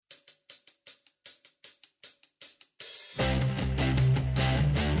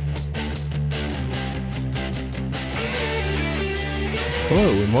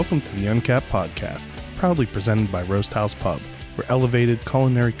Hello and welcome to the Uncapped Podcast, proudly presented by Roast House Pub, where elevated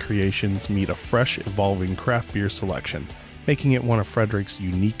culinary creations meet a fresh, evolving craft beer selection, making it one of Frederick's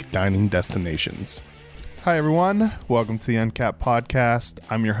unique dining destinations. Hi everyone, welcome to the Uncapped Podcast.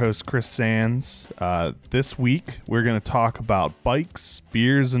 I'm your host Chris Sands. This week we're going to talk about bikes,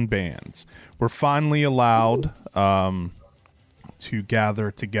 beers, and bands. We're finally allowed to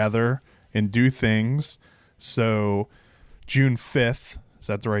gather together and do things. So June 5th, is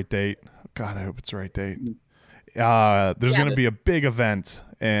that the right date? God, I hope it's the right date. There's going to be a big event,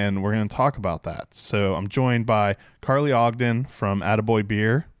 and we're going to talk about that. So I'm joined by Carly Ogden from Attaboy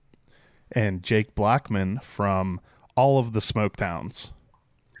Beer and Jake Blackman from all of the Smoketowns.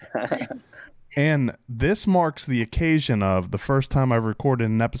 And this marks the occasion of the first time I've recorded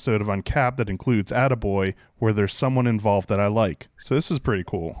an episode of Uncapped that includes Attaboy, where there's someone involved that I like. So this is pretty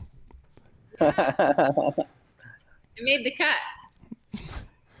cool. It made the cut.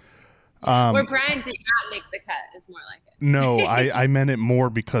 Or Brian did not make the cut is more like it. No, I meant it more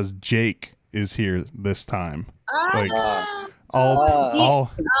because Jake is here this time.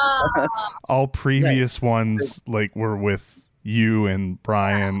 All previous ones were with you and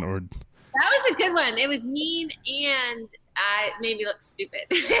Brian. Or that was a good one. It was mean and it made me look stupid.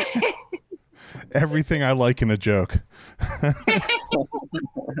 Everything I like in a joke.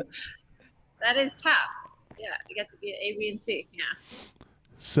 That is tough. Yeah, you get to be A, B, and C. Yeah.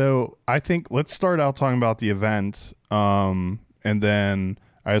 So I think let's start out talking about the event, and then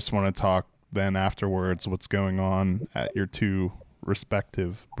I just want to talk then afterwards what's going on at your two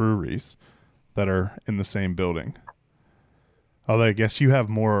respective breweries that are in the same building. Although I guess you have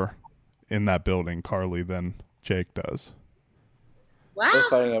more in that building, Carly, than Jake does.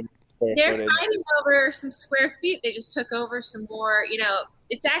 Wow. They're fighting over some square feet. They just took over some more.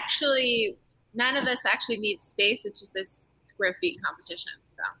 It's actually none of us actually need space. It's just this square feet competition.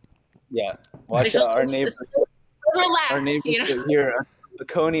 So yeah, watch out. Our neighbors here,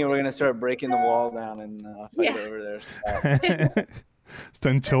 Coney. We're gonna start breaking the wall down and fight over there.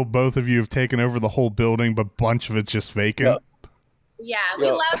 Until both of you have taken over the whole building, but a bunch of it's just vacant. Yeah, we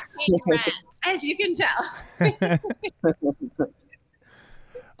love paying rent, as you can tell.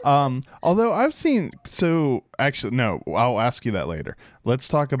 Although I've seen, actually, no, I'll ask you that later. Let's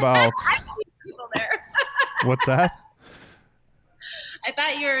talk about. I see people there. What's that? I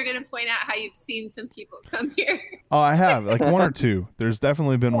thought you were going to point out how you've seen some people come here. Oh, I have, one or two. There's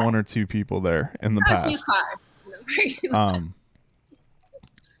definitely been one or two people there in the past. A few cars.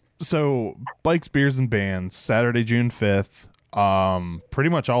 So bikes, beers, and bands, Saturday, June 5th. Pretty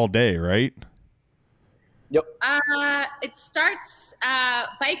much all day, right? Yep. It starts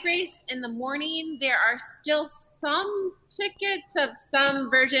bike race in the morning. There are still some tickets of some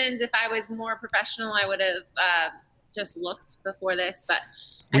versions. If I was more professional, I would have just looked before this. But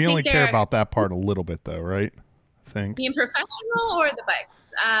we only care about that part a little bit, though, right? I think being professional or the bikes.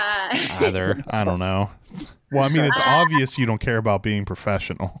 Either. I don't know. Well, I mean, it's obvious you don't care about being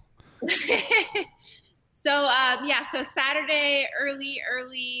professional. So Saturday,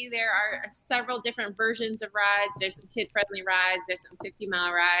 early, there are several different versions of rides. There's some kid-friendly rides. There's some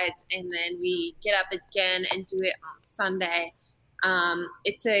 50-mile rides. And then we get up again and do it on Sunday.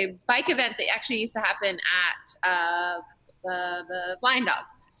 It's a bike event that actually used to happen at the Flying Dog.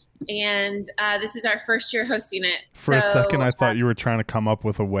 And this is our first year hosting it. For a second, I thought you were trying to come up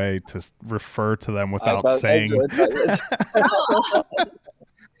with a way to refer to them without saying. No,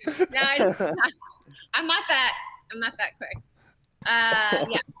 I'm not that quick.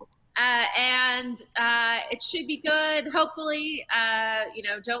 And it should be good. Hopefully,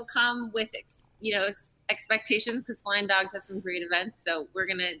 don't come with expectations, because Flying Dog does some great events. So we're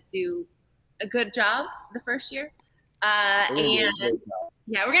gonna do a good job the first year. We're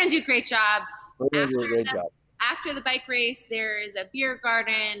gonna do a great job. After the bike race, there is a beer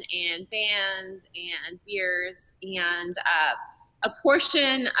garden and bands and beers, and a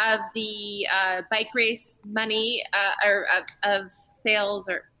portion of the bike race money or of sales,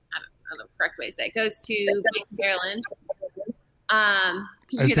 or I don't know the correct way to say it, goes to Bike Maryland.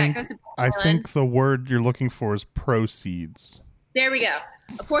 I think the word you're looking for is proceeds. There we go.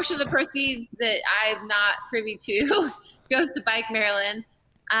 A portion of the proceeds that I'm not privy to goes to Bike Maryland.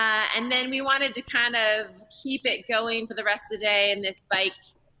 And then we wanted to kind of keep it going for the rest of the day in this bike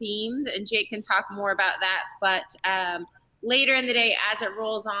themed, and Jake can talk more about that. But later in the day, as it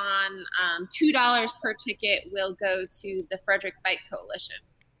rolls on, $2 per ticket will go to the Frederick Bike Coalition.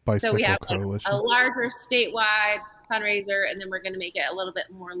 Bicycle so we have Coalition. a larger statewide fundraiser, and then we're going to make it a little bit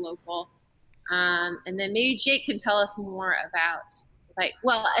more local. And then maybe Jake can tell us more about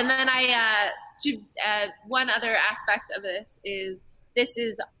one other aspect of this is this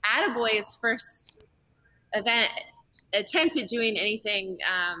is Attaboy's first attempt at doing anything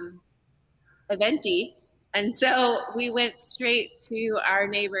eventy. And so we went straight to our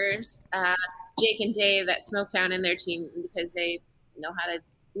neighbors, Jake and Dave at Smoketown and their team, because they know how to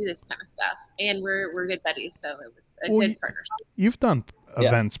do this kind of stuff. And we're good buddies, so it was a good partnership. You've done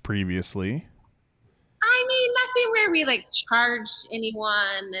events previously. I mean, nothing where we like charged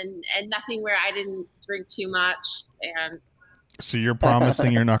anyone, and nothing where I didn't drink too much. And so you're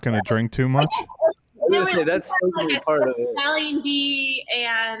promising you're not going to drink too much? That's like part of it. Spelling bee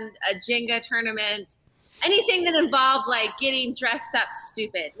and a Jenga tournament. Anything that involved like getting dressed up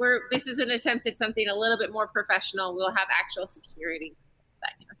stupid. This is an attempt at something a little bit more professional. We'll have actual security,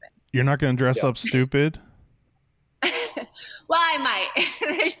 that kind of thing. You're not going to dress up stupid? Well, I might.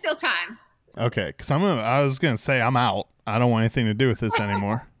 There's still time. Okay, because I was going to say I'm out. I don't want anything to do with this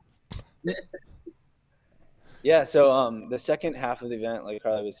anymore. Yeah, so the second half of the event, like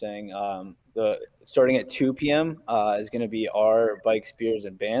Carly was saying, starting at 2 p.m. Is going to be our Bikes, Beers,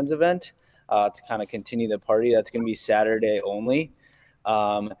 and Bands event to kind of continue the party. That's going to be Saturday only.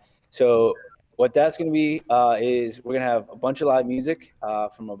 So what that's going to be is we're going to have a bunch of live music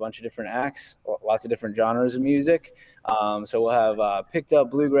from a bunch of different acts, lots of different genres of music. So we'll have Picked Up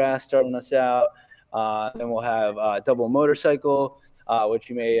Bluegrass starting us out. Then we'll have Double Motorcycle, which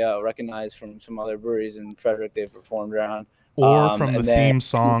you may recognize from some other breweries in Frederick they've performed around. Or from the theme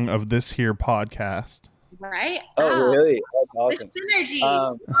song of this here podcast. Right? Oh, really? That's awesome. The synergy.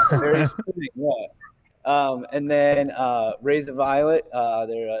 Very fitting, yeah. And then Raise the Violet,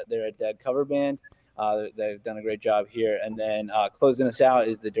 they're a Dead cover band. They've done a great job here. And then closing us out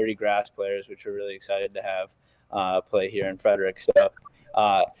is the Dirty Grass Players, which we're really excited to have play here in Frederick. So,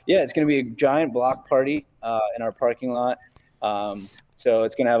 yeah, it's going to be a giant block party in our parking lot. So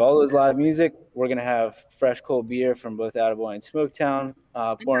it's going to have all those live music. We're going to have fresh cold beer from both Attaboy and Smoketown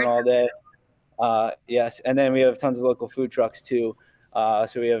pouring all day. Yes, and then we have tons of local food trucks too.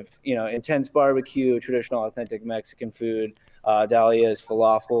 So we have, intense barbecue, traditional authentic Mexican food, Dahlia's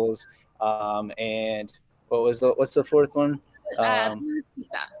falafels, and what's the fourth one? Blues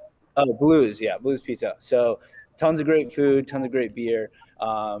Pizza. Oh, Blues, yeah, Blues Pizza. So tons of great food, tons of great beer,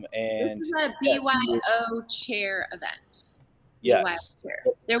 and this is a BYO chair event. Yes,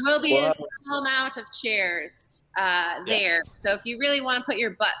 there will be a small amount of chairs there. So if you really want to put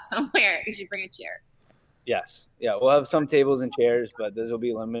your butt somewhere, you should bring a chair. Yes. Yeah, we'll have some tables and chairs, but those will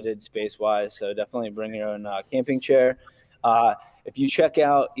be limited space-wise, so definitely bring your own camping chair. If you check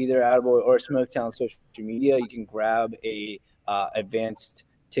out either Attaboy or Smoketown social media, you can grab a advanced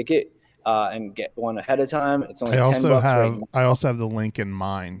ticket and get one ahead of time. It's only $10. I also have the link in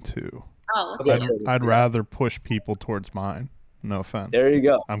mine too. Oh, okay. I'd rather push people towards mine. No offense. There you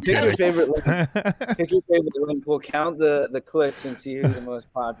go. I'm Pick kidding. your favorite link. Pick your favorite link. We'll count the clicks and see who's the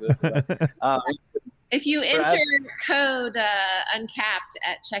most popular. If you enter code uncapped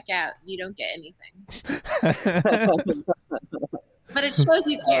at checkout, you don't get anything. But it shows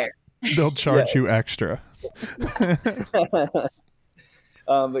you care. They'll charge you extra.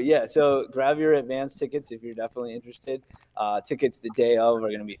 But yeah, so grab your advance tickets if you're definitely interested. Tickets the day of are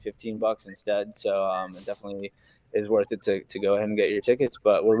going to be $15 instead. So it definitely is worth it to go ahead and get your tickets.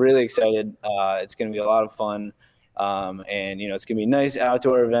 But we're really excited. It's going to be a lot of fun. And, it's going to be a nice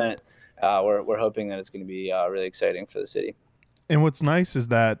outdoor event. We're hoping that it's going to be really exciting for the city. And what's nice is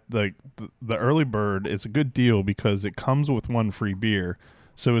that the early bird is a good deal because it comes with one free beer.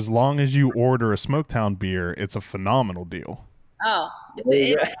 So as long as you order a Smoketown beer, it's a phenomenal deal. Oh, I'm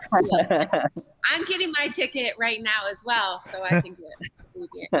getting my ticket right now as well, so I can get free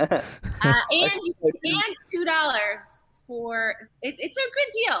beer. And $2 for it. It's a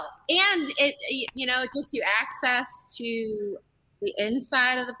good deal, and it gets you access to the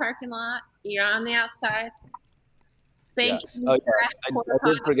inside of the parking lot. You're on the outside. Yes. Oh, yeah. I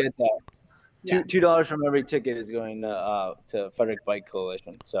did forget that. Yeah. $2 from every ticket is going to Frederick Bike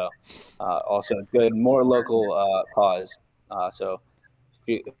Coalition. So also good, more local cause. So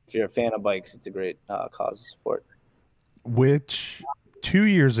if you're a fan of bikes, it's a great cause to support. Which 2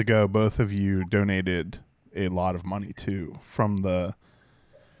 years ago, both of you donated a lot of money to from the.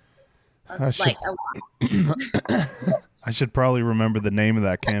 I should probably remember the name of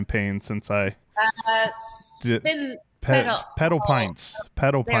that campaign since I. Pedal Pints.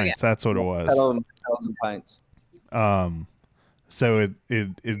 Pedal Pints. That's what it was. Pedals and Pints. So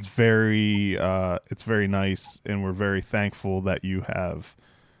it's very nice, and we're very thankful that you have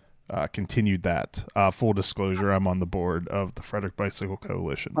continued that. Full disclosure, I'm on the board of the Frederick Bicycle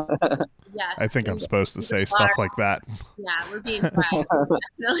Coalition. Yes, I think I'm supposed to say stuff like that. Yeah, we're being proud,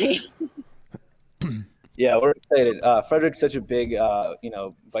 definitely. Yeah, we're excited. Frederick's such a big,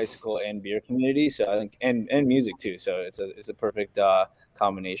 bicycle and beer community. So I think, and music too. So it's a perfect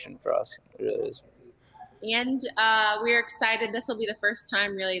combination for us. It really is. And we're excited. This will be the first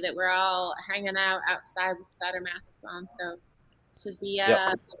time really that we're all hanging out outside without our masks on. So should be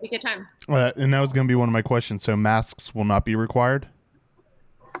a good time. And that was going to be one of my questions. So masks will not be required?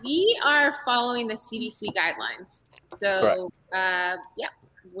 We are following the CDC guidelines. So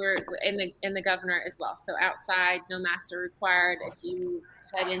we're in the governor as well. So outside, no masks are required. If you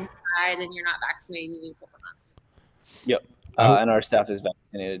head inside and you're not vaccinated, you need to put them on. Yep. And our staff is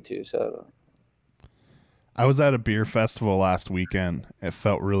vaccinated too. So I was at a beer festival last weekend. It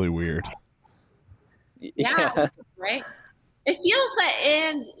felt really weird. Yeah. Right. It feels like,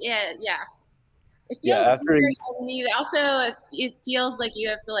 and yeah. It feels after weird, and you also, it feels like you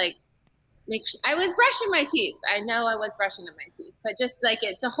have to like make sure. I was brushing my teeth. I know I was brushing my teeth, but just like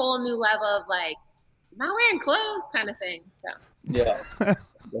it's a whole new level of like, am I wearing clothes kind of thing. So yeah,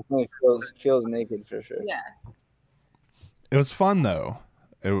 definitely feels naked for sure. Yeah. It was fun though,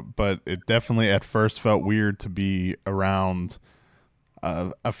 but it definitely at first felt weird to be around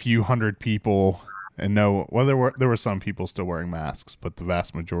a few hundred people and know. Well, there were some people still wearing masks, but the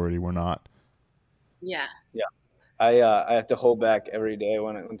vast majority were not. Yeah. Yeah. I have to hold back every day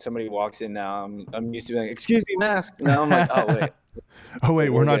when somebody walks in now. I'm used to being like, excuse me, mask. Now I'm like, oh wait. Oh wait,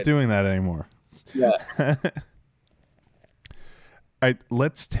 we're not doing that anymore. Yeah. All right,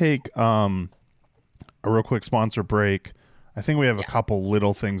 let's take a real quick sponsor break. I think we have a couple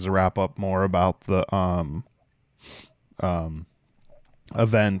little things to wrap up more about the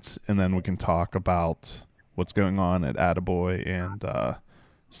event, and then we can talk about what's going on at Attaboy and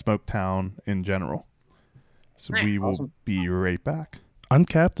Smoketown in general. So we will be right back.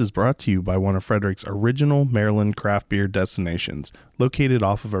 Uncapped is brought to you by one of Frederick's original Maryland craft beer destinations, located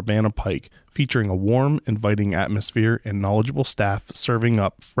off of Urbana Pike, featuring a warm, inviting atmosphere and knowledgeable staff serving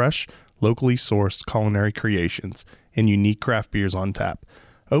up fresh, locally sourced culinary creations and unique craft beers on tap.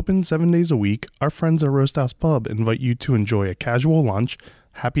 Open 7 days a week, our friends at Roast House Pub invite you to enjoy a casual lunch,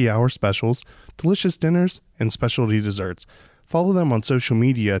 happy hour specials, delicious dinners, and specialty desserts. Follow them on social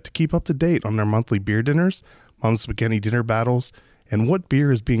media to keep up to date on their monthly beer dinners, Mom's Spaghetti dinner battles, and what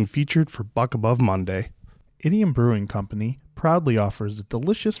beer is being featured for Buck Above Monday. Idiom Brewing Company proudly offers a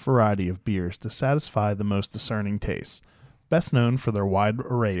delicious variety of beers to satisfy the most discerning tastes. Best known for their wide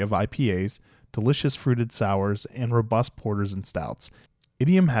array of IPAs, delicious fruited sours, and robust porters and stouts,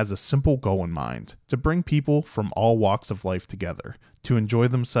 Idiom has a simple goal in mind: to bring people from all walks of life together, to enjoy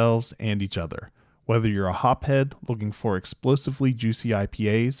themselves and each other. Whether you're a hophead looking for explosively juicy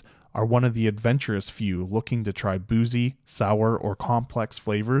IPAs, are one of the adventurous few looking to try boozy, sour, or complex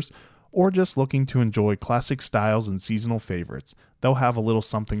flavors, or just looking to enjoy classic styles and seasonal favorites, they'll have a little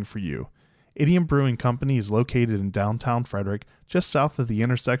something for you. Idiom Brewing Company is located in downtown Frederick, just south of the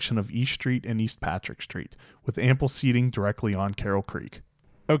intersection of East Street and East Patrick Street, with ample seating directly on Carroll Creek.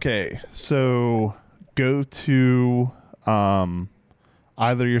 Okay, so go to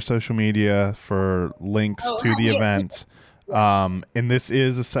either your social media for links to the event. And this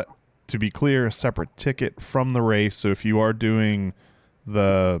is, to be clear, a separate ticket from the race. So if you are doing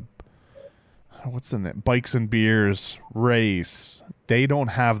the Bikes and Beers race, they don't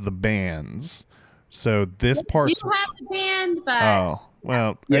have the bands. So this part do have the band, but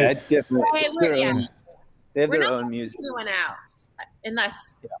it's different. We're They have their not own music. Going out unless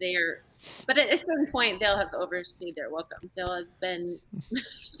they're. But at a certain point, they'll have overstayed their welcome. They'll have been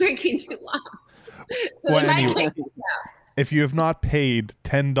drinking too long. So anyway, if you have not paid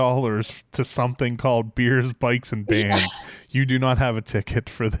 $10 to something called Beers, Bikes, and Bands, you do not have a ticket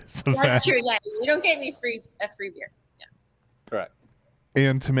for this event. That's true. Yeah, you don't get a free beer. Yeah. Correct.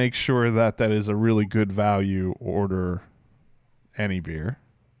 And to make sure that is a really good value, order any beer.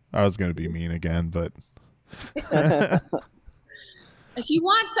 I was going to be mean again, but if you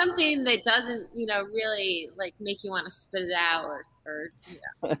want something that doesn't, really like make you want to spit it out or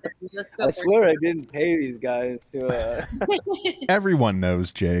let's go. I swear I didn't pay these guys to. Everyone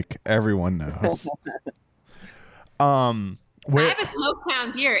knows, Jake. Everyone knows. I have a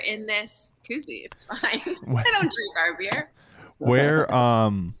Smoketown beer in this koozie. It's fine. I don't drink our beer.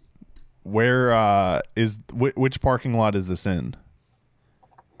 Which parking lot is this in?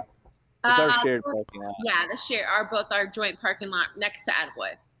 It's our shared parking lot. Yeah, our joint parking lot next to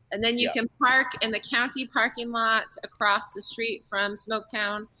Attaboy. And then you can park in the county parking lot across the street from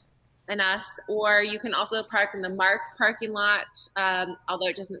Smoketown and us, or you can also park in the Mark parking lot. Although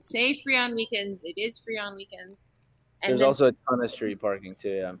it doesn't say free on weekends, it is free on weekends. And there's also a ton of street parking too.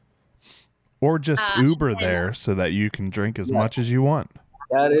 Yeah. Or just Uber there so that you can drink as much as you want.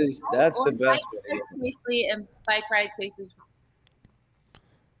 That's or the best bike way. safely and bike ride safely.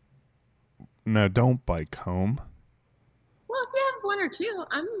 No, don't bike home. Well, if you have one or two,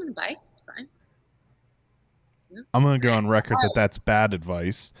 I'm on the bike. It's fine. I'm going to go on record that that's bad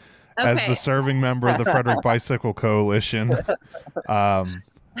advice. As the Okay. serving member of the Frederick Bicycle Coalition,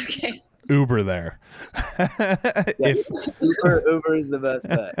 Okay. Uber there. If Uber is the best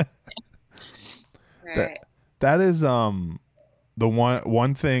bet. All right. that is the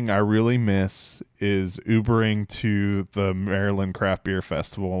one thing I really miss is Ubering to the Maryland Craft Beer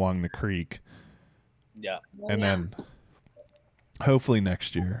Festival along the creek. Yeah. Well, And yeah. then hopefully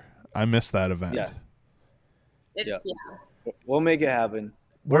next year. I miss that event. Yes. Yeah. We'll make it happen.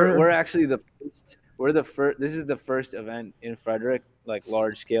 We're actually the first. We're the first. This is the first event in Frederick,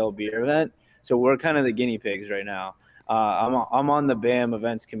 large scale beer event. So we're kind of the guinea pigs right now. I'm on the BAM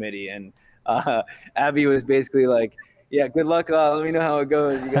events committee, and Abby was basically like, "Yeah, good luck. Let me know how it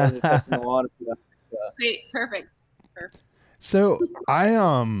goes. You guys are testing the water." Sweet. Perfect. So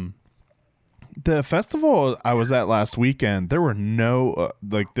the festival I was at last weekend, there were no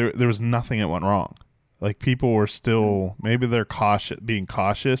there was nothing that went wrong. Like people were still, maybe they're being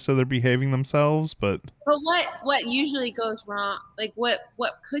cautious, so they're behaving themselves. But what usually goes wrong? Like what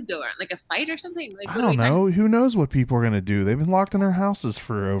could go wrong? Like a fight or something? Like I don't know. Who knows what people are gonna do? They've been locked in their houses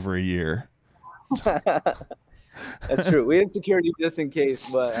for over a year. That's true. We have security just in case,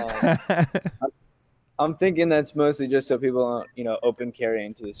 but I'm thinking that's mostly just so people don't, open carry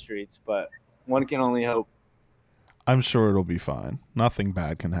into the streets. But one can only hope. I'm sure it'll be fine. Nothing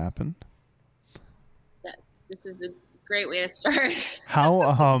bad can happen. Yes, this is a great way to start.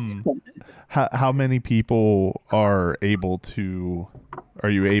 How many people are you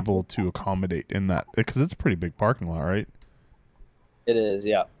able to accommodate in that? Because it's a pretty big parking lot, right? It is,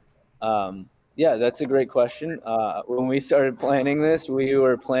 yeah. Yeah, that's a great question. When we started planning this, we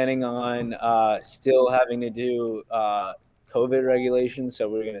were planning on still having to do COVID regulations, so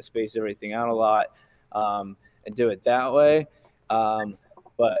we're going to space everything out a lot and do it that way.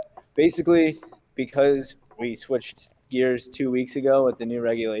 But basically, because we switched gears 2 weeks ago with the new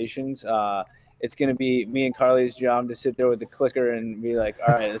regulations, it's going to be me and Carly's job to sit there with the clicker and be like,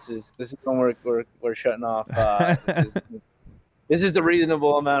 all right, this is when we're shutting off. This is the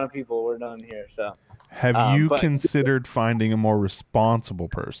reasonable amount of people. We're done here. So, have you considered finding a more responsible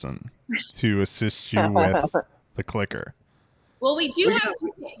person to assist you with the clicker? Well, we do have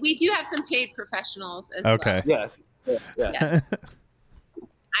some paid professionals as well. Okay. Yes. Yeah.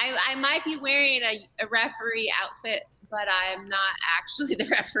 I might be wearing a referee outfit, but I'm not actually the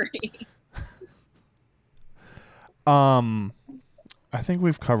referee. I think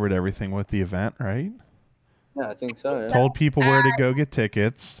we've covered everything with the event, right? Yeah, I think so. Yeah. Told people where to go get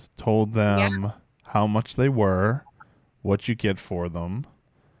tickets, told them how much they were, what you get for them,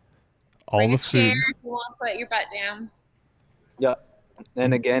 all the food. Chair if you want to put your butt down. Yeah.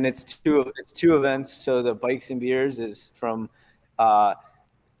 And again, it's two events. So the Bikes and Beers is from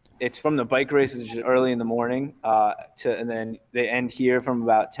it's from the bike races, which is early in the morning, and then they end here from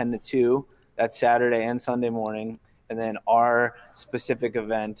about 10 to 2. That's Saturday and Sunday morning. And then our specific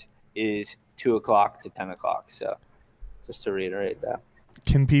event is 2 o'clock to 10 o'clock. So just to reiterate that.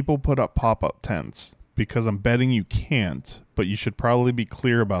 Can people put up pop-up tents? Because I'm betting you can't, but you should probably be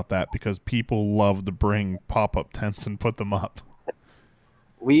clear about that because people love to bring pop-up tents and put them up.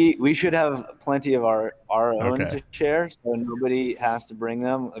 We should have plenty of our own to share, so nobody has to bring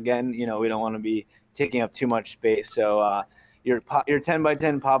them. Again, we don't want to be taking up too much space. So your 10 by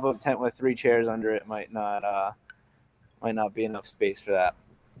 10 pop-up tent with 3 chairs under it might not be enough space for that.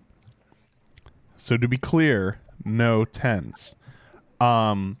 So to be clear, no tents.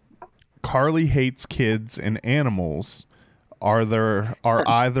 Carly hates kids and animals. Are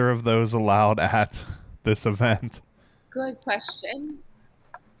either of those allowed at this event? Good question.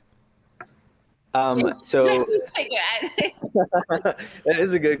 So that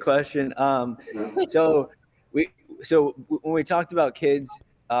is a good question. So when we talked about kids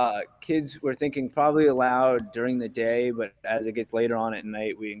were thinking probably allowed during the day, but as it gets later on at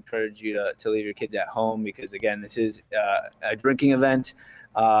night, we encourage you to leave your kids at home because again, this is a drinking event.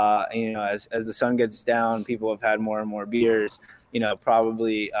 And, as the sun gets down, people have had more and more beers.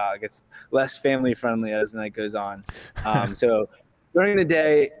 Probably gets less family friendly as the night goes on. So during the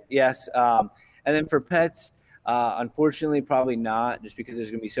day, yes. And then for pets, unfortunately, probably not, just because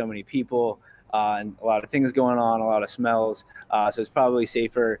there's going to be so many people and a lot of things going on, a lot of smells. So it's probably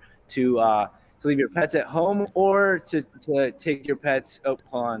safer to leave your pets at home or to take your pets. Oh,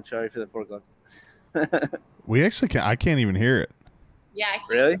 hold on. Sorry for the forklift. We actually I can't even hear it. Yeah.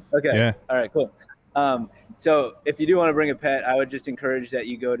 Really? Okay. Yeah. All right, cool. So if you do want to bring a pet, I would just encourage that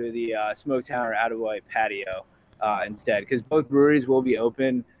you go to the Smoketown or Attaboy patio instead, because both breweries will be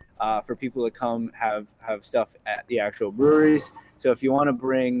open for people to come have stuff at the actual breweries. So if you want to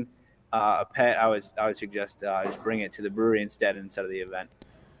bring a pet, I would suggest just bring it to the brewery instead of the event.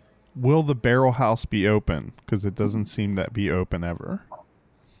 Will the Barrel House be open? Because it doesn't seem that be open ever.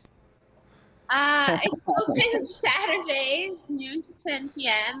 It's open Saturdays, noon to 10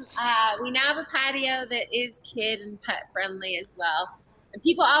 p.m. We now have a patio that is kid and pet friendly as well. And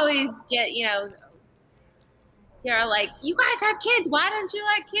people always get, they're like, you guys have kids. Why don't you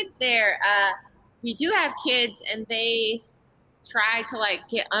let kids there? We do have kids, and they try to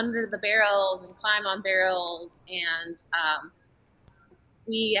get under the barrels and climb on barrels. And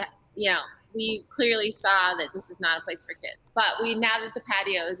we clearly saw that this is not a place for kids. But now that the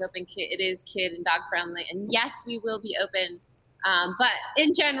patio is open, it is kid and dog friendly. And yes, we will be open. But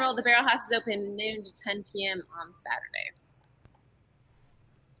in general, the Barrel House is open noon to 10 p.m. on Saturdays.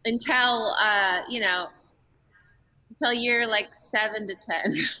 Until, until you're 7 to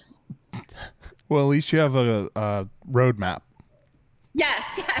 10. Well, at least you have a roadmap. Yes.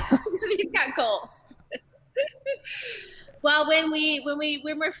 We've got goals. Well, when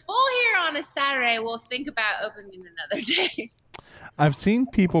we're full here on a Saturday, we'll think about opening another day. I've seen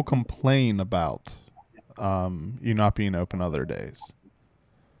people complain about you not being open other days.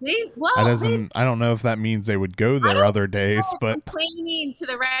 I don't know if that means they would go there other days, but complaining to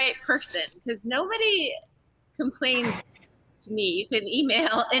the right person, because nobody complains to me. You can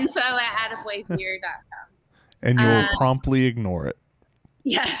email info@attaboybeer.com. And you will promptly ignore it.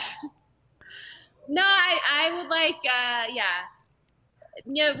 Yes. No, I would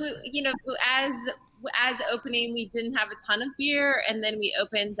as opening, we didn't have a ton of beer, and then we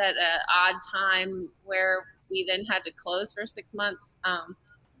opened at an odd time where we then had to close for 6 months.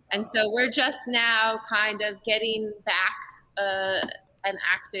 And so we're just now kind of getting back an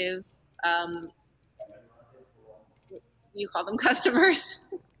active, you call them customers.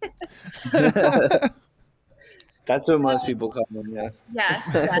 That's what most people call them. Yes. Yes.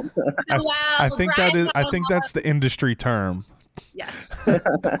 So, I think that's the industry term. Yes.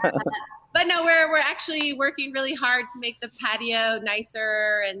 But no, we're actually working really hard to make the patio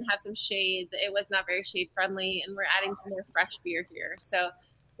nicer and have some shade. It was not very shade friendly, and we're adding some more fresh beer here. So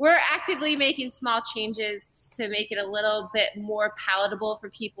we're actively making small changes to make it a little bit more palatable for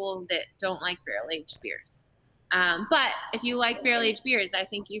people that don't like barrel-aged beers. But if you like barrel-aged beers, I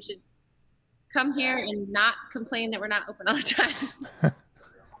think you should come here and not complain that we're not open all the time.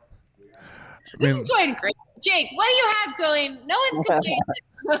 This is going great. Jake, what do you have going? No one's complaining.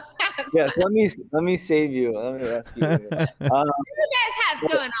 Yes, let me save you. Let me rescue you. What do you guys have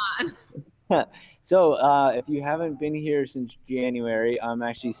going on? So if you haven't been here since January, I'm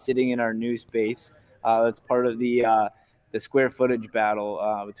actually sitting in our new space. That's part of the square footage battle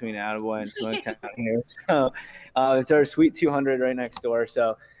between Attaboy and Smoketown here. So it's our Suite 200 right next door.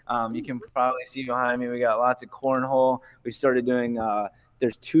 So you can probably see behind me, we got lots of cornhole. We started doing,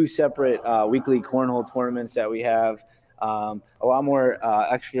 there's 2 separate weekly cornhole tournaments that we have. A lot more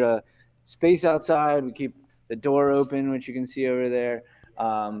extra space outside. We keep the door open, which you can see over there.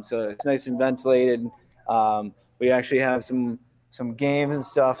 So it's nice and ventilated. We actually have some games and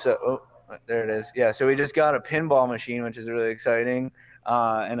stuff. So there it is. Yeah. So we just got a pinball machine, which is really exciting,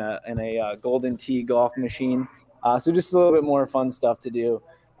 and a Golden Tee golf machine. So just a little bit more fun stuff to do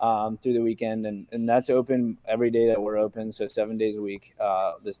through the weekend, and that's open every day that we're open. So 7 days a week.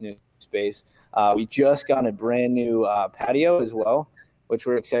 This new space. We just got a brand new patio as well, which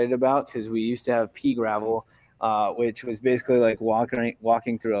we're excited about because we used to have pea gravel, which was basically like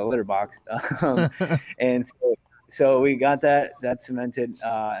walking through a litter box. And so we got that cemented,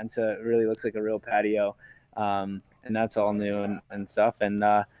 and so it really looks like a real patio. And that's all new and stuff. And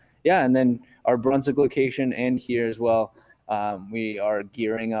and then our Brunswick location and here as well, we are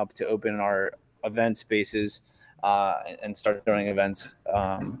gearing up to open our event spaces and start throwing events,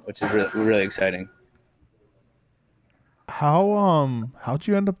 which is really exciting. How'd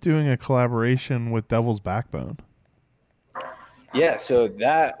you end up doing a collaboration with Devil's Backbone? Yeah, so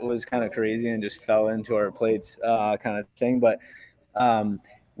that was kind of crazy and just fell into our plates kind of thing. But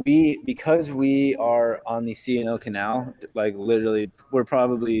because we are on the C&O Canal, like literally, we're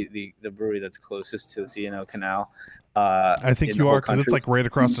probably the brewery that's closest to the C&O Canal. I think you are, because it's like right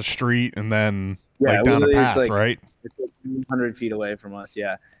across the street and then down a path, right? It's like 100 feet away from us,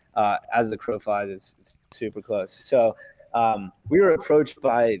 yeah. As the crow flies, it's super close. So we were approached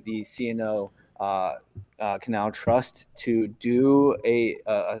by the C&O Canal Trust to do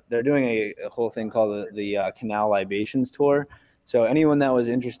they're doing a whole thing called the Canal Libations Tour. So anyone that was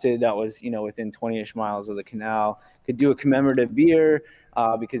interested, that was, within 20-ish miles of the canal, could do a commemorative beer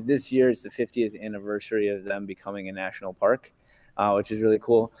because this year it's the 50th anniversary of them becoming a national park, which is really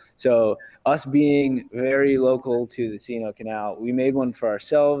cool. So us being very local to the C&O Canal, we made one for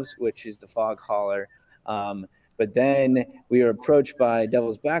ourselves, which is the Fog Holler. But then we were approached by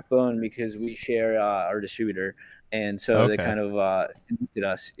Devil's Backbone because we share our distributor. And so they kind of invited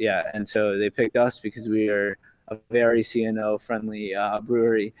us. Yeah. And so they picked us because we are a very C&O friendly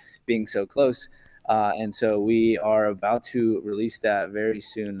brewery, being so close. And so we are about to release that very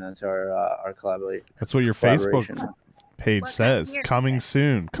soon. That's our collaboration. That's what your Facebook page says. Coming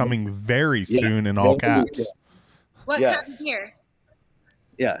soon. Coming very soon in all caps. What kind of beer?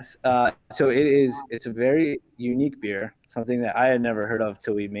 Yes. So it's a very unique beer, something that I had never heard of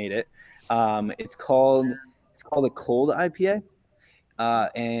till we made it. It's called a cold IPA.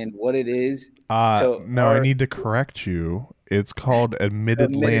 And what it is. I need to correct you. It's called a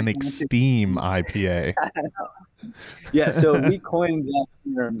Mid-Atlantic Steam IPA. Yeah, so we coined that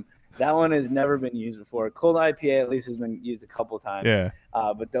term. That one has never been used before. Cold IPA at least has been used a couple times. Yeah.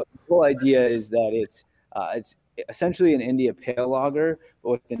 But the whole idea is that it's essentially an India Pale Lager, but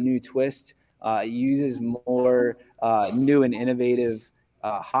with a new twist. It uses more new and innovative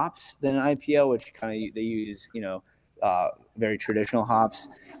hops than an IPA, which they use, very traditional hops.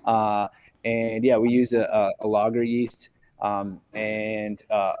 And yeah, we use a lager yeast and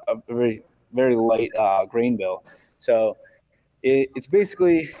a very, very light grain bill. So it's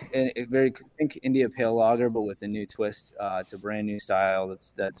basically a very think India Pale Lager, but with a new twist. It's a brand new style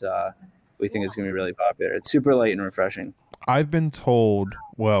that's we think is going to be really popular. It's super light and refreshing. I've been told,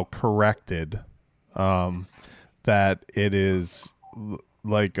 corrected, that it is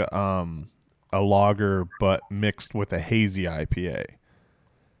like a lager but mixed with a hazy IPA.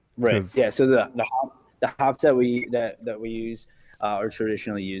 Right. Yeah. So the hops that we use are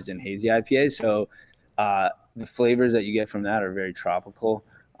traditionally used in hazy IPA. So the flavors that you get from that are very tropical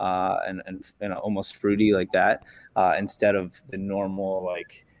and almost fruity like that, instead of the normal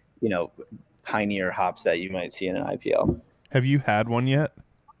piney hops that you might see in an IPL. Have you had one yet?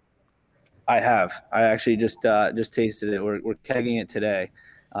 I have. I actually just tasted it. We're kegging it today.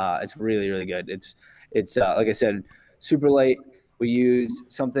 It's really, really good. It's like I said, super light. We use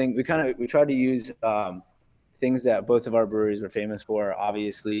something. We tried to use things that both of our breweries were famous for.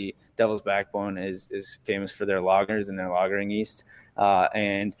 Obviously, Devil's Backbone is famous for their lagers and their lagering yeast.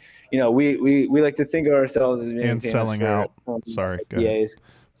 And we like to think of ourselves as being and selling out. Sorry, IPAs.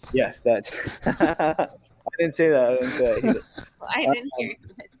 Yes, that's. I didn't say that. I didn't say that either. Well, I didn't hear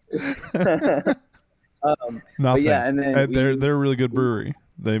it. Nothing. Yeah, and then they're a really good brewery.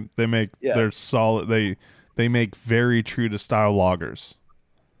 They make they're solid. They make very true to style lagers.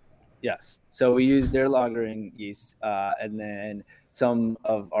 Yes. So we use their lagering yeast, and then some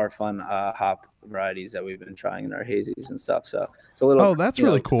of our fun hop varieties that we've been trying in our hazies and stuff. So it's a little. Oh, that's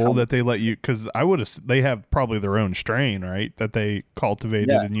really cool that they let you, because they have probably their own strain, right? That they cultivated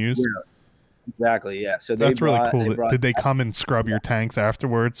and used. Yeah. Exactly. Yeah. So that's really cool. Did they come and scrub your tanks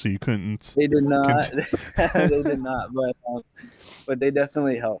afterwards so you couldn't? They did not. They did not. But they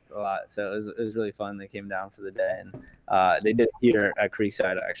definitely helped a lot. So it was really fun. They came down for the day, and they did it here at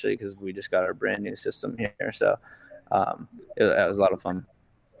Creekside actually, because we just got our brand new system here. So it was a lot of fun.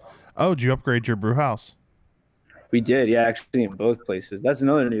 Oh, did you upgrade your brew house? We did. Yeah, actually in both places. That's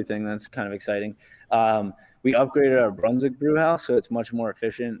another new thing that's kind of exciting. We upgraded our Brunswick brew house, so it's much more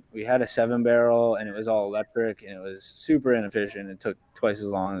efficient. We had a 7-barrel, and it was all electric, and it was super inefficient. It took twice as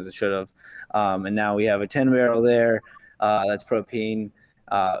long as it should have. And now we have a 10-barrel there. That's propane.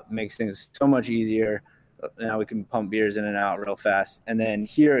 Makes things so much easier. Now we can pump beers in and out real fast. And then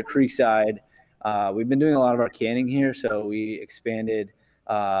here at Creekside, we've been doing a lot of our canning here, so we expanded.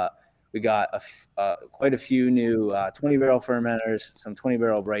 We got quite a few new 20-barrel fermenters, some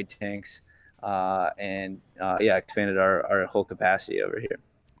 20-barrel bright tanks. And expanded our whole capacity over here.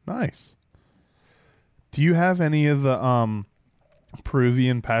 Nice. Do you have any of the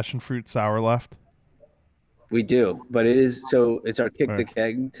Peruvian passion fruit sour left? We do, but it's our Kick the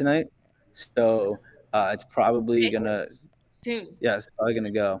Keg tonight. So it's probably gonna soon. Yeah, it's probably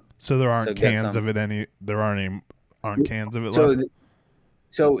gonna go. So there aren't cans of it there aren't cans of it left?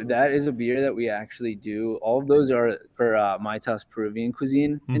 So that is a beer that we actually do. All of those are for Maitas Peruvian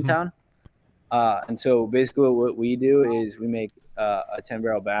cuisine in town. And so basically what we do is we make a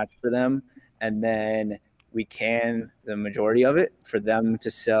 10-barrel batch for them, and then we can the majority of it for them to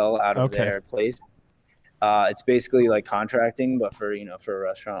sell out of their place. It's basically like contracting, but for a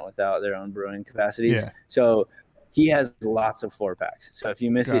restaurant without their own brewing capacities. Yeah. So he has lots of 4-packs. So if you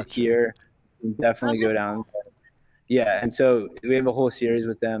miss it here, you definitely go down. Yeah, and so we have a whole series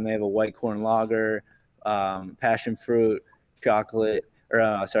with them. They have a white corn lager, passion fruit, chocolate,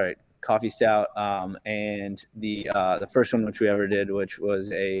 or coffee stout, and the first one which we ever did, which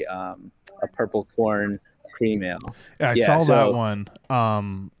was a purple corn cream ale. Yeah, I saw that one.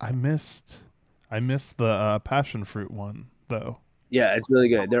 I missed the passion fruit one though. Yeah, it's really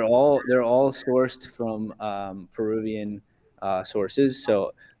good. They're all sourced from Peruvian sources.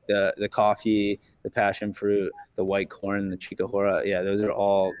 So the coffee, the passion fruit, the white corn, the chicahora, yeah, those are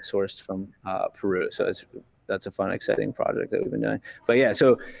all sourced from Peru. So that's a fun, exciting project that we've been doing. But yeah,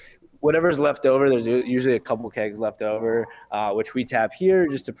 so whatever's left over, there's usually a couple kegs left over, which we tap here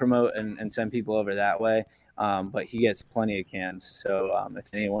just to promote and send people over that way. But he gets plenty of cans. So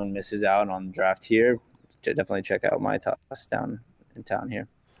if anyone misses out on the draft here, definitely check out my toss down in town here.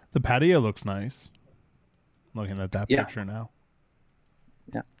 The patio looks nice. Looking at that picture now.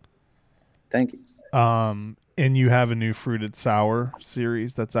 Yeah. Thank you. And you have a new fruited sour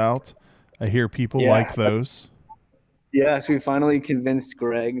series that's out. I hear people like those. Yes, we finally convinced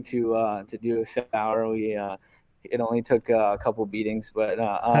Greg to do a sour. It only took a couple beatings, but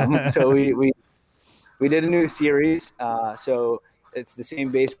so we did a new series. So it's the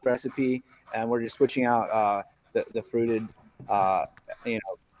same base recipe, and we're just switching out the fruited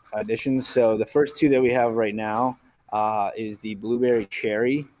additions. So the first two that we have right now is the blueberry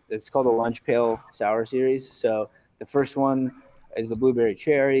cherry. It's called the Lunch Pail Sour Series. So the first one is the blueberry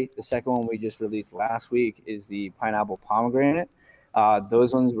cherry. The second one we just released last week is the pineapple pomegranate.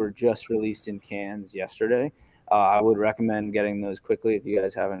 Those ones were just released in cans yesterday. I would recommend getting those quickly if you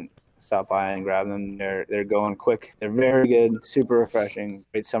guys haven't stopped by and grab them. They're going quick. They're very good, super refreshing,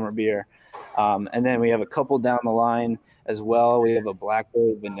 great summer beer. And then we have a couple down the line as well. We have a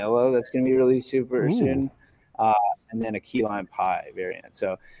blackberry vanilla that's going to be released super soon. And then a key lime pie variant.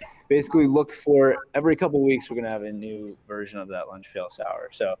 So basically look for every couple of weeks, we're going to have a new version of that Lunch Pail Sour.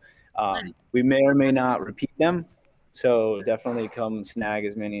 So we may or may not repeat them. So definitely come snag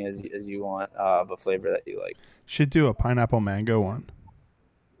as many as you want of a flavor that you like. Should do a pineapple mango one.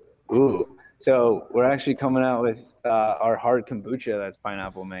 Ooh. So we're actually coming out with our hard kombucha that's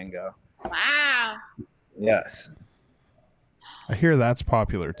pineapple mango. Wow. Yes. I hear that's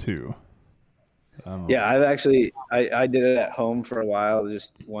popular too. Yeah, I've actually I did it at home for a while,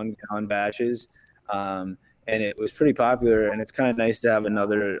 just 1 gallon batches, and it was pretty popular. And it's kind of nice to have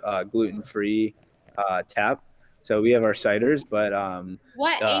another gluten-free tap. So we have our ciders, but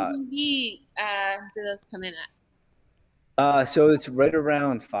what ABV do those come in at? So it's right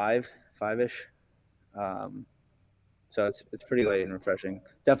around five-ish. So it's pretty light and refreshing.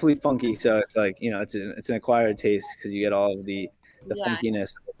 Definitely funky. So it's like, it's an acquired taste because you get all of the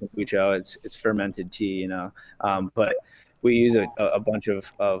funkiness of kombucha. It's fermented tea, but we use a bunch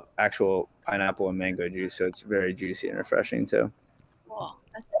of actual pineapple and mango juice, so it's very juicy and refreshing too. Cool.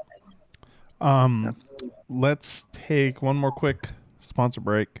 Let's take one more quick sponsor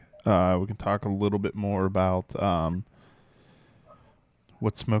break. We can talk a little bit more about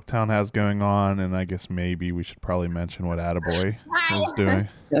what Smoketown has going on, and I guess maybe we should probably mention what Attaboy is doing.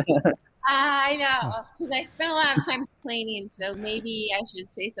 I know, because I spent a lot of time complaining, so maybe I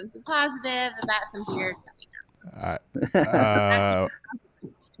should say something positive about some beer coming up.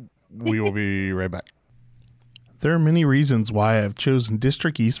 We will be right back. There are many reasons why I have chosen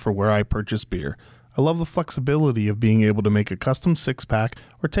District East for where I purchase beer. I love the flexibility of being able to make a custom 6-pack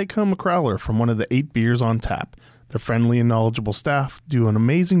or take home a crowler from one of the 8 beers on tap. Their friendly and knowledgeable staff do an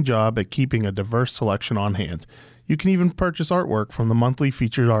amazing job at keeping a diverse selection on hand. You can even purchase artwork from the monthly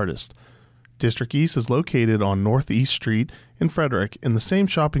featured artist. District East is located on Northeast Street in Frederick in the same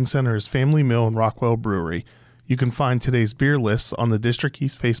shopping center as Family Mill and Rockwell Brewery. You can find today's beer lists on the District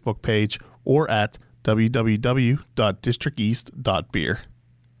East Facebook page or at www.districteast.beer.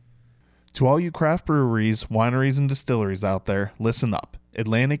 To all you craft breweries, wineries, and distilleries out there, listen up.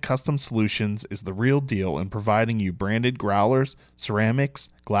 Atlantic Custom Solutions is the real deal in providing you branded growlers, ceramics,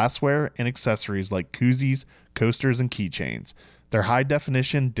 glassware, and accessories like koozies, coasters, and keychains. Their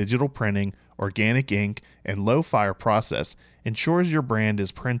high-definition digital printing, organic ink, and low-fire process ensures your brand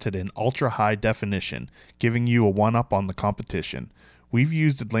is printed in ultra-high definition, giving you a one-up on the competition. We've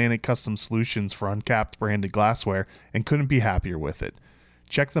used Atlantic Custom Solutions for Uncapped branded glassware and couldn't be happier with it.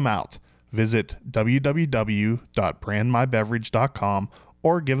 Check them out. Visit www.brandmybeverage.com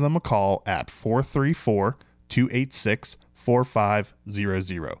or give them a call at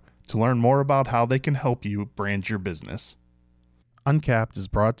 434-286-4500 to learn more about how they can help you brand your business. Uncapped is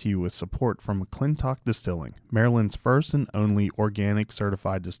brought to you with support from McClintock Distilling, Maryland's first and only organic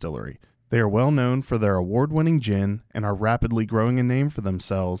certified distillery. They are well known for their award-winning gin and are rapidly growing a name for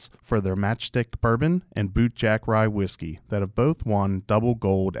themselves for their Matchstick Bourbon and Bootjack Rye Whiskey that have both won double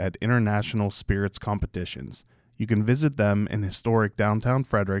gold at international spirits competitions. You can visit them in historic downtown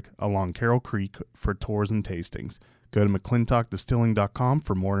Frederick along Carroll Creek for tours and tastings. Go to McClintockDistilling.com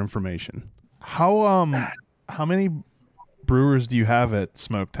for more information. How many brewers do you have at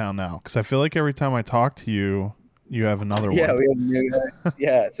Smoketown now? Because I feel like every time I talk to you, you have another one. Yeah, we have new.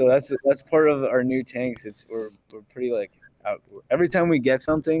 Yeah, so that's part of our new tanks. We're pretty like out. Every time we get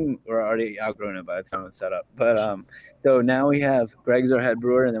something, we're already outgrown it by the time it's set up. But so now we have Greg's our head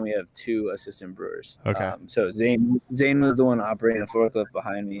brewer, and then we have 2 assistant brewers. Okay. So Zane was the one operating the forklift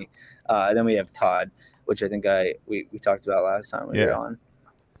behind me. And then we have Todd, which I think we talked about last time we were on.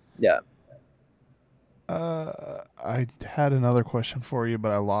 Yeah. I had another question for you,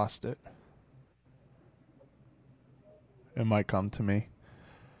 but I lost it. It might come to me.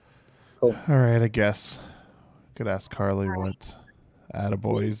 Cool. All right, I guess. Could ask Carly what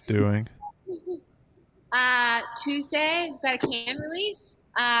Attaboy's doing. Tuesday, we've got a can release.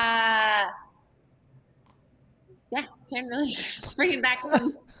 Yeah, can release. Bring it back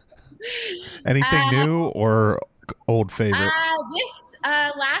home. Anything new or old favorites?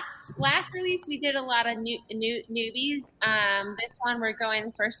 Last release we did a lot of newbies. This one we're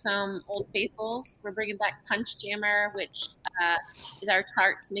going for some old faithfuls. We're bringing back Punch Jammer, which is our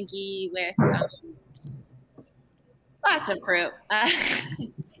Tarts McGee with lots of fruit.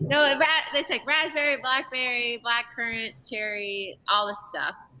 It's like raspberry, blackberry, blackcurrant, cherry, all this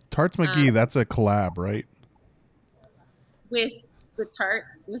stuff. Tarts McGee, that's a collab, right? With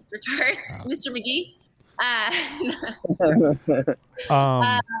Tarts, Mr. Tarts, Mr. McGee.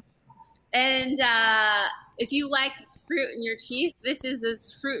 If you like fruit in your teeth, this is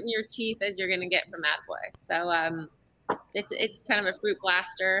as fruit in your teeth as you're gonna get from Attaboy. So it's kind of a fruit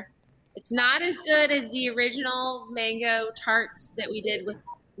blaster. It's not as good as the original mango tarts that we did with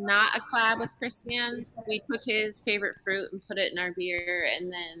not a collab with Chris Sands. We took his favorite fruit and put it in our beer,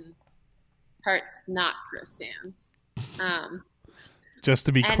 and then tarts not Chris Sands. Just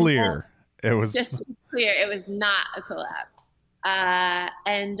to be clear. It was not a collab.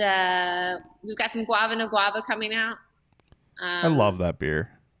 We've got some Guava No Guava coming out. I love that beer.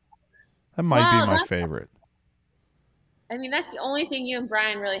 That might be my favorite. I mean, that's the only thing you and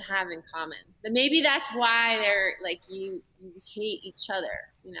Brian really have in common. But maybe that's why they're like you hate each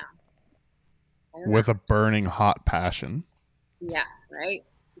other, you know. With a burning hot passion. Yeah, right.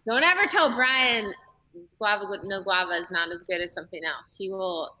 Don't ever tell Brian Guava No Guava is not as good as something else. He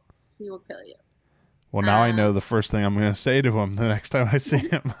will kill you. Well, now I know the first thing I'm going to say to him the next time I see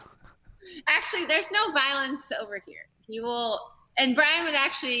him. Actually, there's no violence over here. He will, and Brian would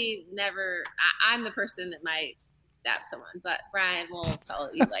actually never. I'm the person that might stab someone, but Brian will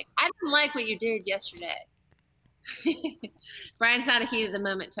tell you, like, I didn't like what you did yesterday. Brian's not a heat of the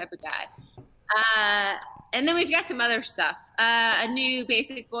moment type of guy. And then we've got some other stuff. A new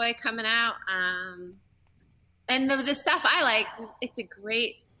Basic Boy coming out. And the stuff I like,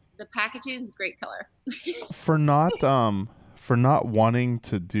 the packaging is a great color. For not wanting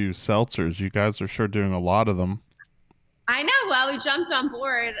to do seltzers, you guys are sure doing a lot of them. I know. Well, we jumped on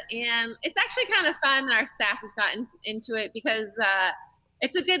board, and it's actually kind of fun. Our staff has gotten into it because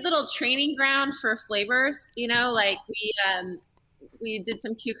it's a good little training ground for flavors. You know, like we did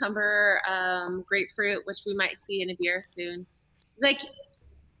some cucumber, grapefruit, which we might see in a beer soon. Like,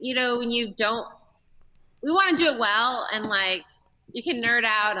 you know, we want to do it well, and like you can nerd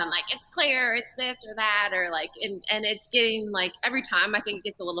out on like it's clear, it's this or that, or like, and it's getting like every time I think it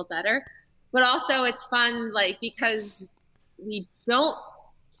gets a little better. But also it's fun, like, because we don't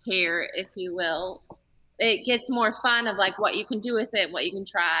care, if you will. It gets more fun of like what you can do with it, what you can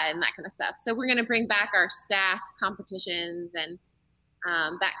try, and that kind of stuff. So we're going to bring back our staff competitions and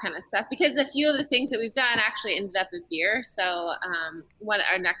that kind of stuff, because a few of the things that we've done actually ended up in beer. So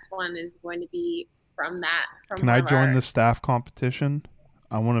our next one is going to be from that. Can I join the staff competition?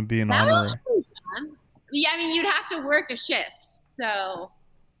 I want to be an honorary. Yeah, I mean, you'd have to work a shift. So.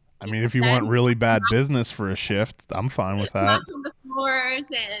 I mean, if you want really bad business for a shift, I'm fine with that. Mopping the floors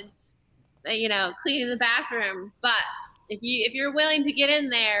and, you know, cleaning the bathrooms. But if you're willing to get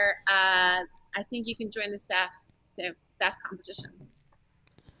in there, I think you can join the staff competition,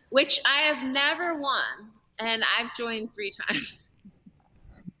 which I have never won, and I've joined 3 times.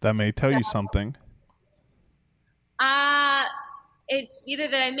 That may tell you something. It's either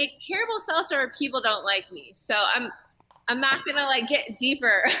that I make terrible salsa or people don't like me. So I'm not gonna like get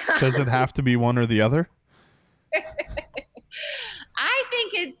deeper. Does it have to be one or the other? I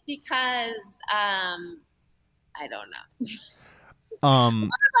think it's because I don't know. One of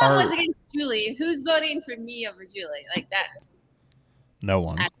them was against Julie. Who's voting for me over Julie? Like that's No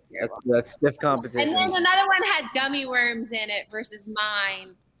one. That's stiff competition. And then another one had gummy worms in it versus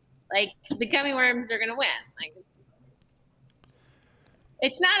mine. Like the gummy worms are gonna win. Like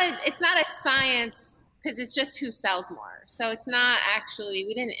it's not a science because it's just who sells more. So it's not actually.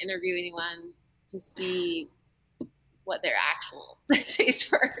 We didn't interview anyone to see what their actual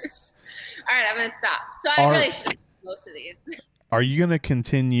taste were. All right, I'm gonna stop. So I really should have most of these. Are you gonna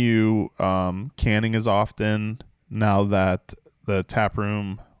continue canning as often now that the tap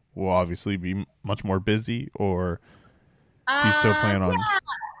room will obviously be much more busy, or do you still plan on? Yeah,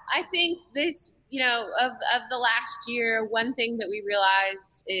 I think this, of the last year, one thing that we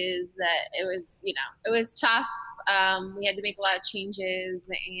realized is that it was tough. We had to make a lot of changes,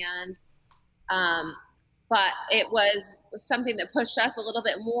 and but it was something that pushed us a little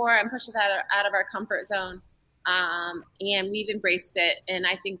bit more and pushed us out of our comfort zone. And we've embraced it, and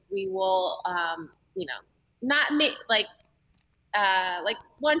I think we will, not make like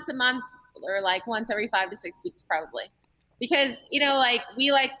once a month or like once every 5 to 6 weeks probably, because like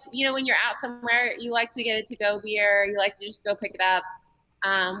we like to, when you're out somewhere, you like to get a to-go beer, you like to just go pick it up.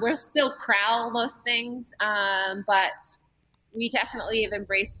 We'll still crowd most things, but we definitely have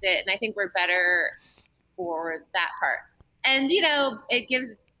embraced it, and I think we're better for that part. And it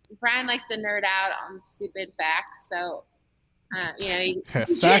gives Brian likes to nerd out on stupid facts, so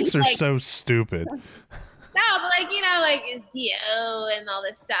facts are so stupid. No, but like is DO and all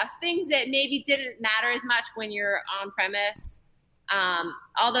this stuff, things that maybe didn't matter as much when you're on premise.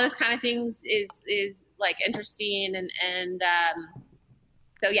 All those kind of things is like interesting, and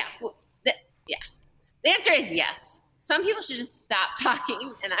so yeah, yes. The answer is yes. Some people should just stop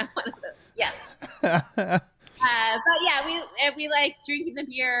talking, and I'm one of those. Yes. But yeah, we like drinking the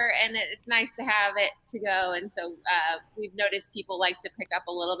beer, and it's nice to have it to go. And so we've noticed people like to pick up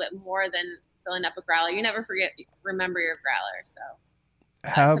a little bit more than filling up a growler. You never remember your growler. So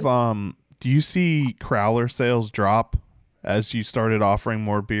do you see growler sales drop as you started offering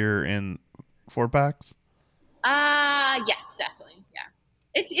more beer in 4-packs? Yes, definitely. Yeah,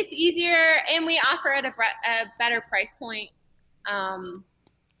 it's easier, and we offer at a better price point, and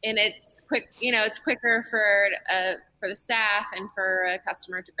it's quick. It's quicker for the staff and for a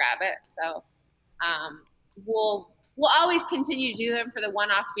customer to grab it. So we'll always continue to do them for the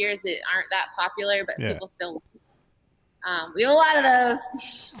one-off beers that aren't that popular, but people still. We have a lot of those.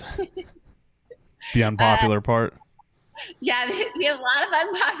 The unpopular part. Yeah, we have a lot of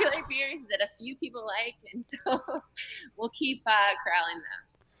unpopular beers that a few people like, and so we'll keep crowling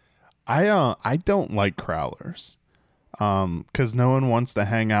those. I don't like crowlers, because no one wants to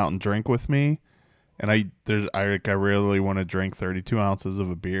hang out and drink with me, and I rarely want to drink 32 ounces of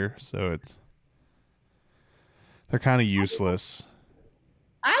a beer, so they're kind of useless.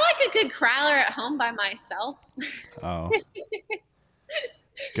 I like a good crowler at home by myself. Oh,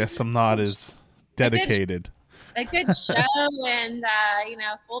 guess I'm not as dedicated. A good show and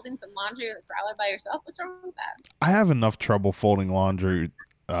folding some laundry with a growler by yourself. What's wrong with that? I have enough trouble folding laundry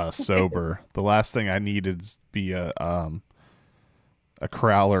sober. The last thing I need is be a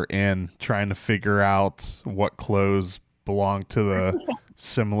crowler in, trying to figure out what clothes belong to the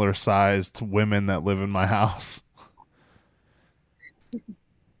similar sized women that live in my house.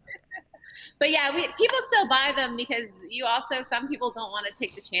 But yeah, people still buy them because some people don't want to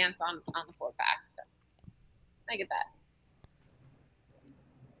take the chance on the 4-pack. So I get that.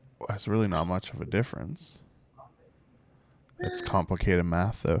 Well, that's really not much of a difference. That's complicated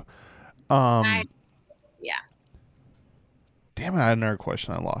math, though. Yeah. Damn it, I had another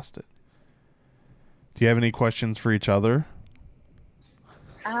question. I lost it. Do you have any questions for each other?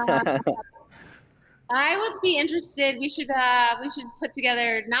 I would be interested. We should put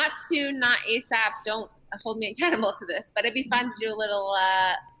together, not soon, not ASAP. Don't hold me accountable to this, but it'd be fun to do a little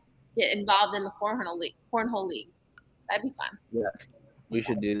get involved in the cornhole league. That'd be fun. Yes, we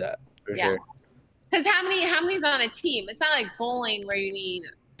should do that for sure. Because how many's on a team? It's not like bowling where you need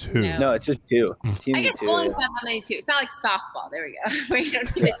 2. No, it's just 2. Team I guess 2. bowling's not that many too. It's not like softball. There we go. Where you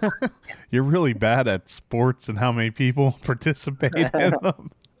don't need it. You're really bad at sports and how many people participate in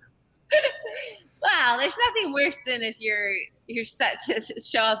them. Wow, there's nothing worse than if you're set to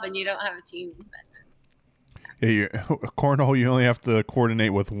show up and you don't have a team. Cornhole, you only have to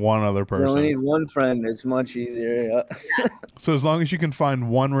coordinate with one other person. You only need one friend. It's much easier. Yeah. So as long as you can find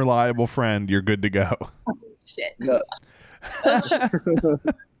one reliable friend, you're good to go. Shit. Yeah.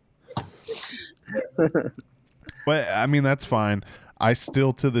 But I mean, that's fine. I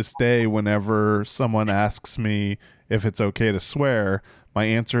still, to this day, whenever someone asks me if it's okay to swear, my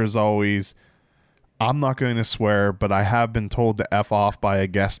answer is always, I'm not going to swear, but I have been told to F off by a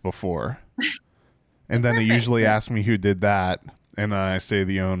guest before. And then they usually ask me who did that, and I say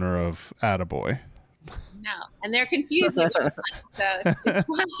the owner of Attaboy. No, and they're confused. So it's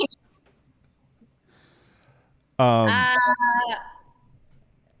funny.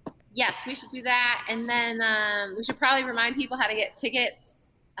 Yes, we should do that. And then we should probably remind people how to get tickets.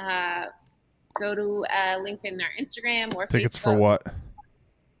 Go to a link in our Instagram or tickets Facebook. For what?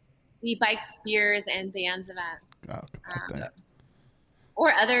 The Bikes, Beers, and Bands event. Oh,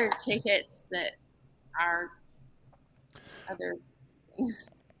 or other tickets that are other things.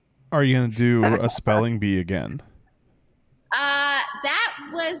 Are you going to do a spelling bee again?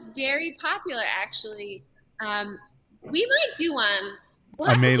 That was very popular, actually. We might do one.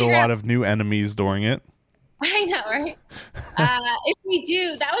 I made a lot of new enemies during it. I know, right? If we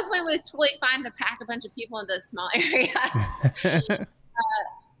do, that was when it was totally fun to pack a bunch of people into a small area.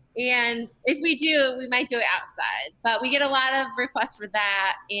 And if we do, we might do it outside. But we get a lot of requests for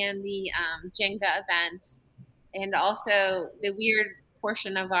that and the Jenga event, and also the weird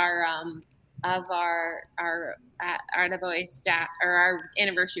portion of our Attaboy staff or our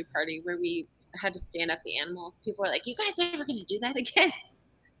anniversary party where we had to stand up the animals. People were like, "You guys are ever going to do that again?"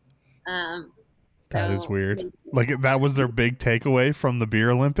 That is weird. Like that was their big takeaway from the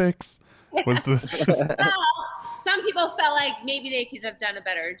Beer Olympics. Was the some people felt like maybe they could have done a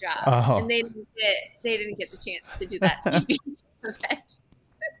better job, and they didn't get the chance to do that TV event.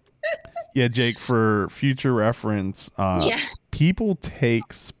 Yeah, Jake. For future reference, people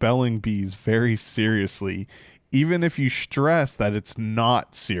take spelling bees very seriously, even if you stress that it's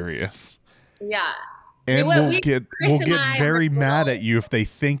not serious. Yeah. And we'll get very mad at you if they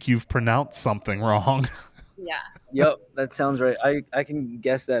think you've pronounced something wrong. Yeah. Yep, that sounds right. I can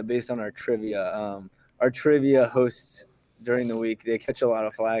guess that based on our trivia. Our trivia hosts during the week, they catch a lot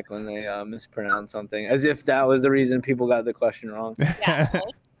of flack when they mispronounce something, as if that was the reason people got the question wrong. Yeah.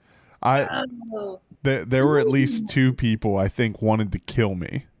 There were at least 2 people I think wanted to kill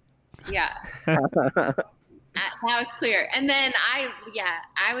me. Yeah. That was clear. And then I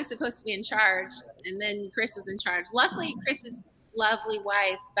was supposed to be in charge, and then Chris was in charge. Luckily, Chris's lovely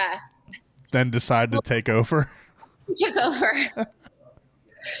wife, Beth, then decided to take over. Took over.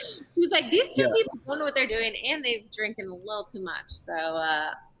 She was like, these 2 people don't know what they're doing, and they've drinking a little too much. So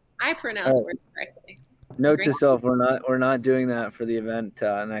I pronounced words correctly. Note to self: we're not doing that for the event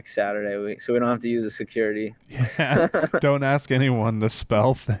next Saturday, so we don't have to use the security. Yeah, don't ask anyone to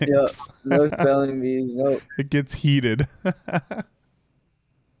spell things. Yep. No spelling bees. Nope. It gets heated.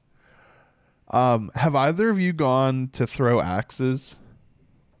 Have either of you gone to throw axes?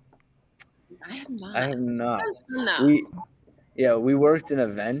 I have not. I have not. No. We worked an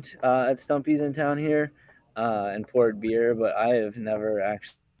event at Stumpy's in town here, and poured beer, but I have never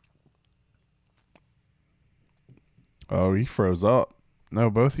actually. Oh, he froze up. No,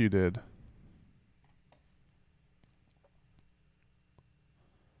 both of you did.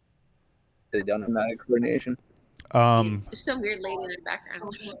 They done automatic coordination. There's some weird lady in the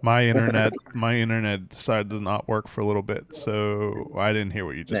background. My internet decided to not work for a little bit, so I didn't hear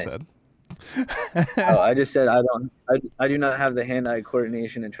what you just said. I just said I do not have the hand-eye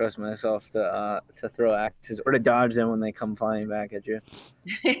coordination and trust myself to throw axes or to dodge them when they come flying back at you.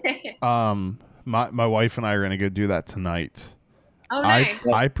 My wife and I are going to go do that tonight. Oh, nice.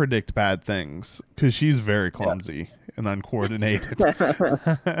 I predict bad things because she's very clumsy and uncoordinated. Clumsy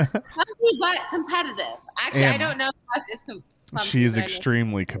but competitive. Actually, I don't know about this clumsy. She is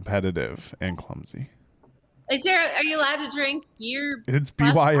extremely competitive and clumsy. Are you allowed to drink beer? It's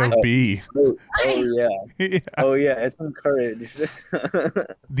BYOB. Oh yeah. Oh yeah, it's encouraged.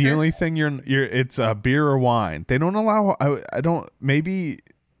 The only thing it's beer or wine. They don't allow. I don't. Maybe.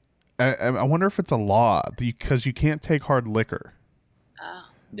 I wonder if it's a law because you can't take hard liquor. Oh.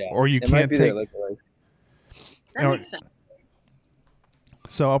 Yeah. Or you can't take. That makes sense.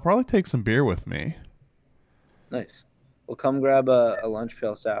 So I'll probably take some beer with me. Nice. Well, come grab a lunch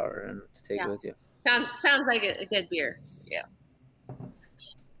pail sour and take it with you. Sounds like a good beer. Yeah.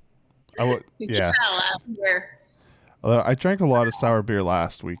 Yeah. I drank a lot of sour beer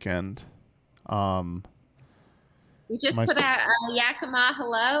last weekend. We just put out Yakima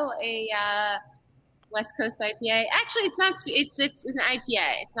Hello, a West Coast IPA. Actually, it's not. It's an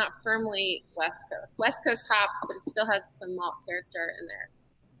IPA. It's not firmly West Coast. West Coast hops, but it still has some malt character in there.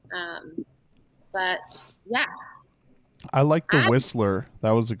 But yeah. I like the Whistler.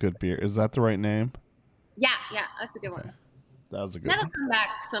 That was a good beer. Is that the right name? Yeah, that's a good one. That was a good That'll one. come back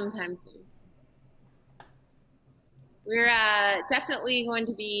sometime soon. We're definitely going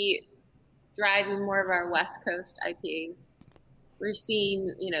to be driving more of our West Coast IPAs. We're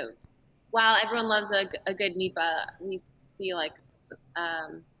seeing, while everyone loves a good NEPA, we see like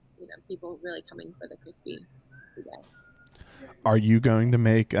people really coming for the crispy today. Are you going to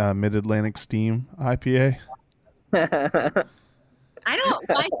make Mid-Atlantic Steam IPA? I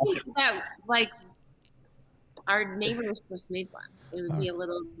think that like our neighbors just made one. It would be a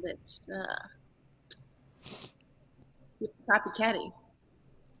little bit copycatty.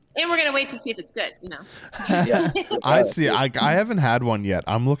 And we're gonna wait to see if it's good, Yeah. I see. I haven't had one yet.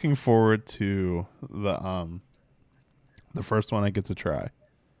 I'm looking forward to the first one I get to try,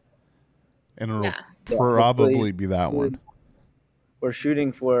 and it'll probably be that one. We're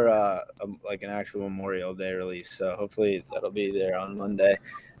shooting for like an actual Memorial Day release, so hopefully that'll be there on Monday.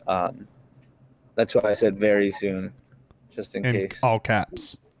 That's why I said very soon, just in case. All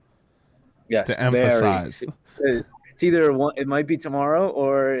caps. Yes, to emphasize. It's either one. It might be tomorrow,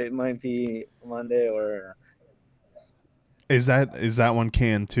 or it might be Monday, or. Is that one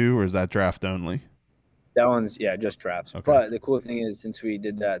canned too, or is that draft only? That one's just drafts. Okay. But the cool thing is, since we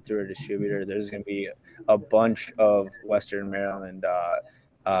did that through a distributor, there's going to be a bunch of Western Maryland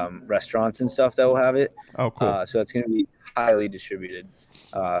restaurants and stuff that will have it. Oh, cool. So it's going to be highly distributed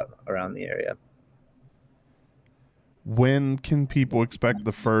around the area. When can people expect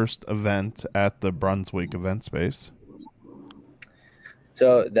the first event at the Brunswick event space?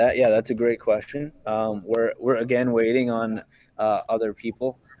 So that's a great question. We're again waiting on other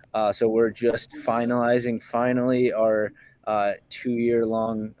people. So we're just finally our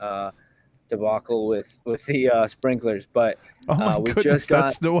 2-year-long debacle with the sprinklers. But we goodness,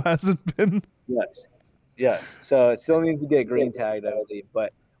 that still hasn't been. Yes. So it still needs to get green tagged, I believe.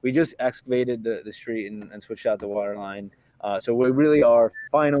 But we just excavated the street and switched out the water line. So we really are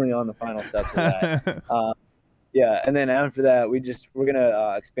finally on the final steps of that. And then after that, we're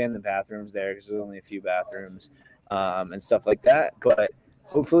gonna expand the bathrooms there because there's only a few bathrooms and stuff like that. But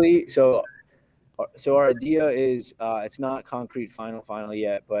hopefully, so our idea is it's not concrete final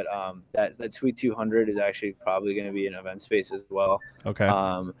yet, but that Suite 200 is actually probably going to be an event space as well. Okay.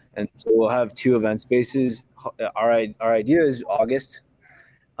 And so we'll have 2 event spaces. Our idea is August.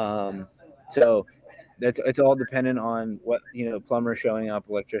 So it's all dependent on what plumbers showing up,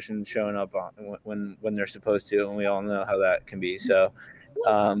 electricians showing up when they're supposed to, and we all know how that can be. So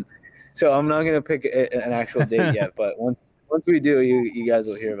I'm not going to pick an actual date yet, but once we do, you guys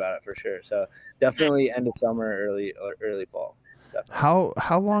will hear about it for sure. So definitely end of summer, early fall. Definitely.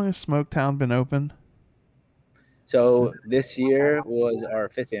 How long has Smoketown been open? So this year was our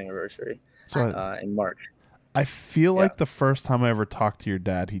 5th anniversary in March. I feel like the first time I ever talked to your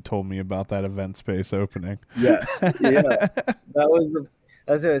dad, he told me about that event space opening. Yes. Yeah.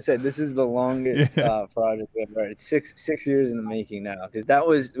 That's what I said. This is the longest project ever. It's six years in the making now,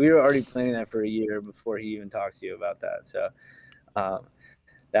 because we were already planning that for a year before he even talked to you about that. So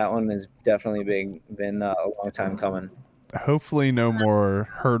that one has definitely been a long time coming. Hopefully no more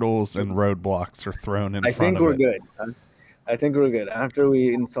hurdles and roadblocks are thrown in front of it. I think we're good. I think we're good. After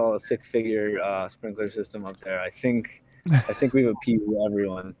we install a 6-figure sprinkler system up there, I think we've appeased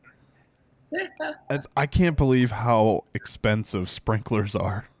everyone. I can't believe how expensive sprinklers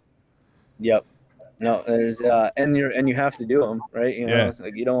are. Yep. No, there's and you have to do them, right? It's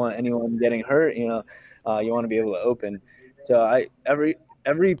like you don't want anyone getting hurt. You want to be able to open. So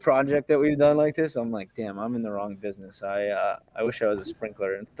every project that we've done like this, I'm like, damn, I'm in the wrong business. I wish I was a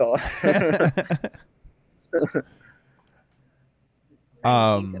sprinkler installer.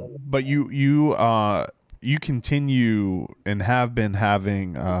 But you continue and have been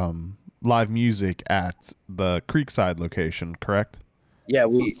having live music at the Creekside location, correct? Yeah,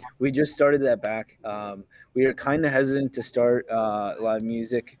 we just started that back. We were kind of hesitant to start live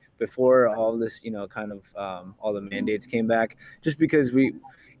music before all this, all the mandates came back, just because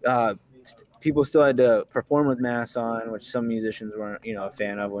people still had to perform with masks on, which some musicians weren't, a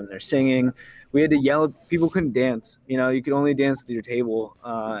fan of when they're singing. We had to yell. People couldn't dance. You could only dance with your table,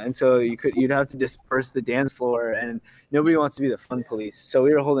 and so you'd have to disperse the dance floor, and nobody wants to be the fun police. So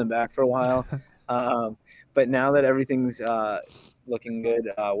we were holding back for a while, but now that everything's looking good,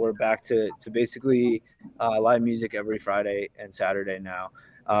 we're back to basically live music every Friday and Saturday now.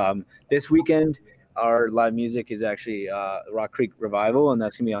 This weekend, our live music is actually Rock Creek Revival, and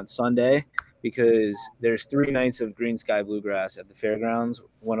that's gonna be on Sunday, because there's 3 nights of Green Sky Bluegrass at the fairgrounds,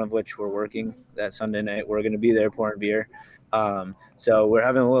 one of which we're working that Sunday night. We're going to be there pouring beer. So we're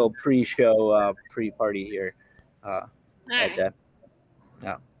having a little pre-show, pre-party here at that.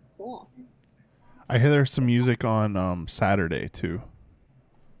 Yeah. Cool. I hear there's some music on Saturday too.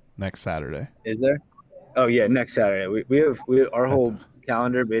 Next Saturday. Is there? Oh yeah, next Saturday. We have our whole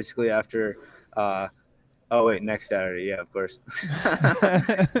calendar basically after next Saturday. Yeah, of course.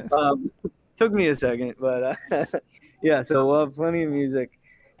 Took me a second, but yeah. So we'll have plenty of music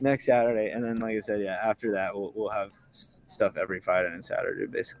next Saturday, and then, like I said, yeah, after that we'll have stuff every Friday and Saturday,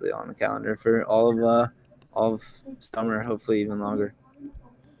 basically on the calendar for all of summer, hopefully even longer.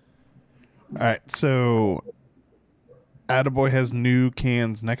 All right, so Attaboy has new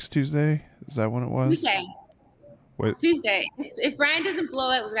cans next Tuesday. Is that when it was? Tuesday. Wait. Tuesday. If Brian doesn't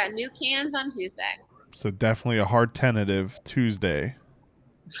blow it, we've got new cans on Tuesday. So definitely a hard tentative Tuesday.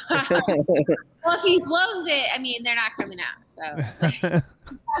 Well, if he blows it, I mean, they're not coming out. So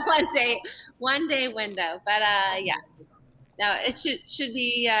one day window. But yeah, no, it should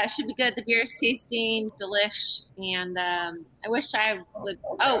be good. The beer's tasting delish, and I wish I would.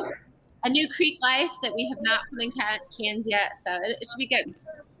 Oh, a new Creek Life that we have not put in cans yet, so it should be good.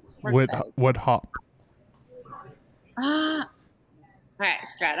 What hop? All right,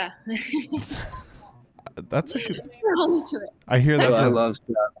 Strata. That's a good. We're holding to it. I hear I love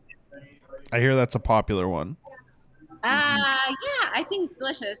Strata. I hear that's a popular one. Yeah, I think it's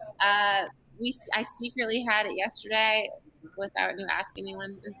delicious. I secretly had it yesterday without asking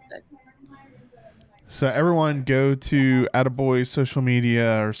anyone. It's good. So everyone go to Attaboy's social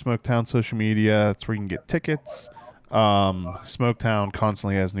media or Smoketown social media. That's where you can get tickets. Smoketown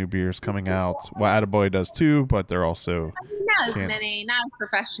constantly has new beers coming out. Well, Attaboy does too, but they're also not as many, not as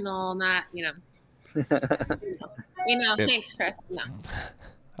professional, not thanks, Chris. No.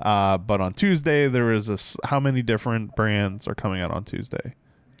 But on Tuesday there is how many different brands are coming out on Tuesday?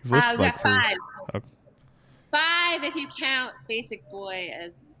 We've got 5. Okay. 5 if you count Basic Boy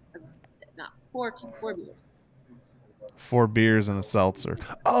as not 4 beers. 4 beers and a seltzer.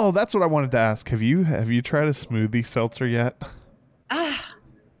 Oh, that's what I wanted to ask. Have you tried a smoothie seltzer yet? Someone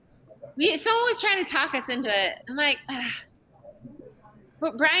was trying to talk us into it. I'm like,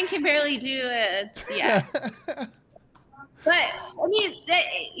 but Brian can barely do it. Yeah. But I mean,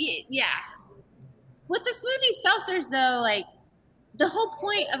 yeah. With the smoothie seltzers, though, like the whole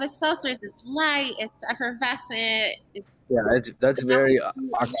point of a seltzer is it's light, it's effervescent. That's very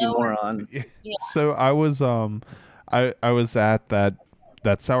oxymoron. Yeah. So I was I was at that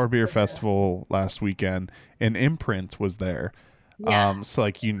sour beer festival last weekend, and Imprint was there. Yeah. So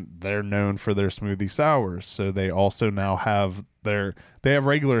like they're known for their smoothie sours, so they also now have they have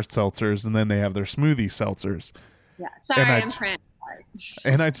regular seltzers, and then they have their smoothie seltzers. Yeah, sorry, Imprint.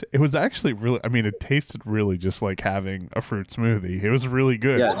 And it was actually really, I mean, it tasted really just like having a fruit smoothie. It was really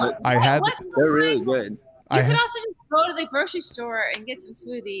good. Yeah, they're really good. You could also just go to the grocery store and get some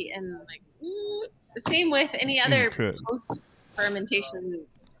smoothie, and like the same with any other post fermentation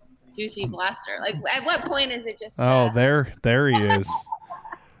juicy blaster. Like, at what point is it just? There he is.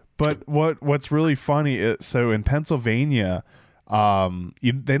 But what's really funny is, so in Pennsylvania,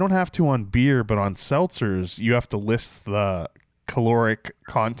 they don't have to on beer, but on seltzers you have to list the caloric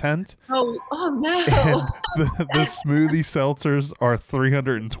content. Oh no! And the smoothie seltzers are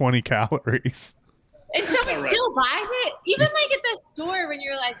 320 calories. And someone still buys it, even like at the store when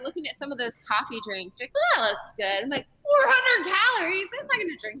you're like looking at some of those coffee drinks. You're like, oh, that looks good. I'm like, 400 calories. I'm not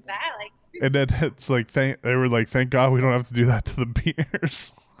gonna drink that. Like, and then it's like they were like, thank God we don't have to do that to the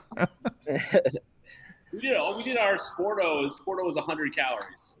beers. We did our Sporto. Sporto was 100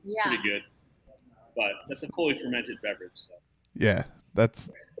 calories. Yeah. Pretty good. But that's a fully fermented beverage. So. Yeah, that's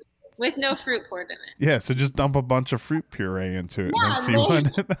with no fruit poured in it. Yeah, so just dump a bunch of fruit puree into it and see what.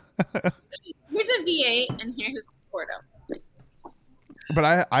 Here's a V8 and here's a Sporto.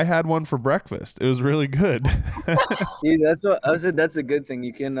 But I had one for breakfast. It was really good. Dude, that's what I said. That's a good thing.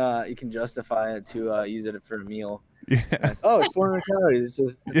 You can justify it to use it for a meal. Yeah. Like, it's 400 calories.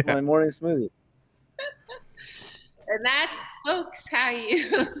 It's my morning smoothie. And that's, folks, how you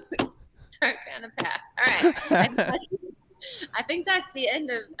start down a path. All right. I think that's the end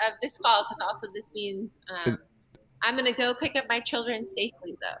of this call, because also this means I'm going to go pick up my children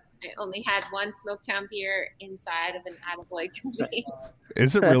safely, though. I only had one Smoketown beer inside of an Attaboy container.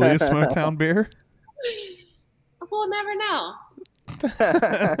 Is it really a Smoketown beer? We'll never know.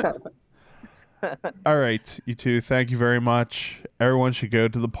 All right, you two, thank you very much. Everyone should go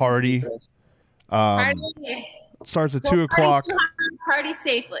to the party. Starts at 2 o'clock. Party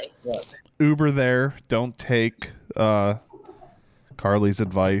safely. Yes. Uber there. Don't take Carly's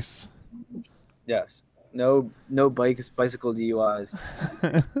advice. Yes. No bicycle DUIs.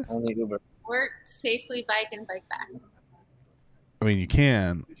 Only Uber. Work safely, bike and bike back. I mean, you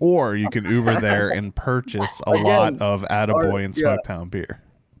can, or you can Uber there and purchase a lot of Attaboy and Smoketown beer.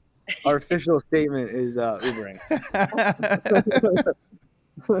 Our official statement is Ubering.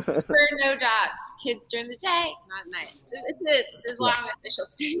 For no dogs, kids during the day, not at night. It's a long official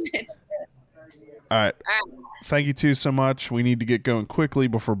statement. All right. Thank you two so much. We need to get going quickly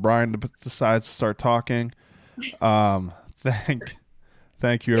before Brian decides to start talking. Thank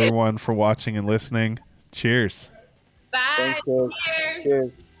you everyone for watching and listening. Cheers. Bye. Thanks, guys.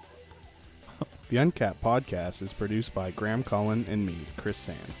 Cheers. The Uncapped Podcast is produced by Graham Cullen and me, Chris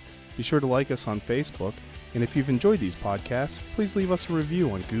Sands. Be sure to like us on Facebook, and if you've enjoyed these podcasts, please leave us a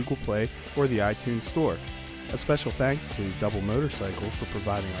review on Google Play or the iTunes Store. A special thanks to Double Motorcycle for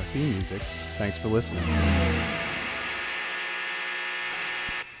providing our theme music. Thanks for listening.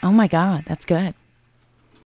 Oh my God, that's good.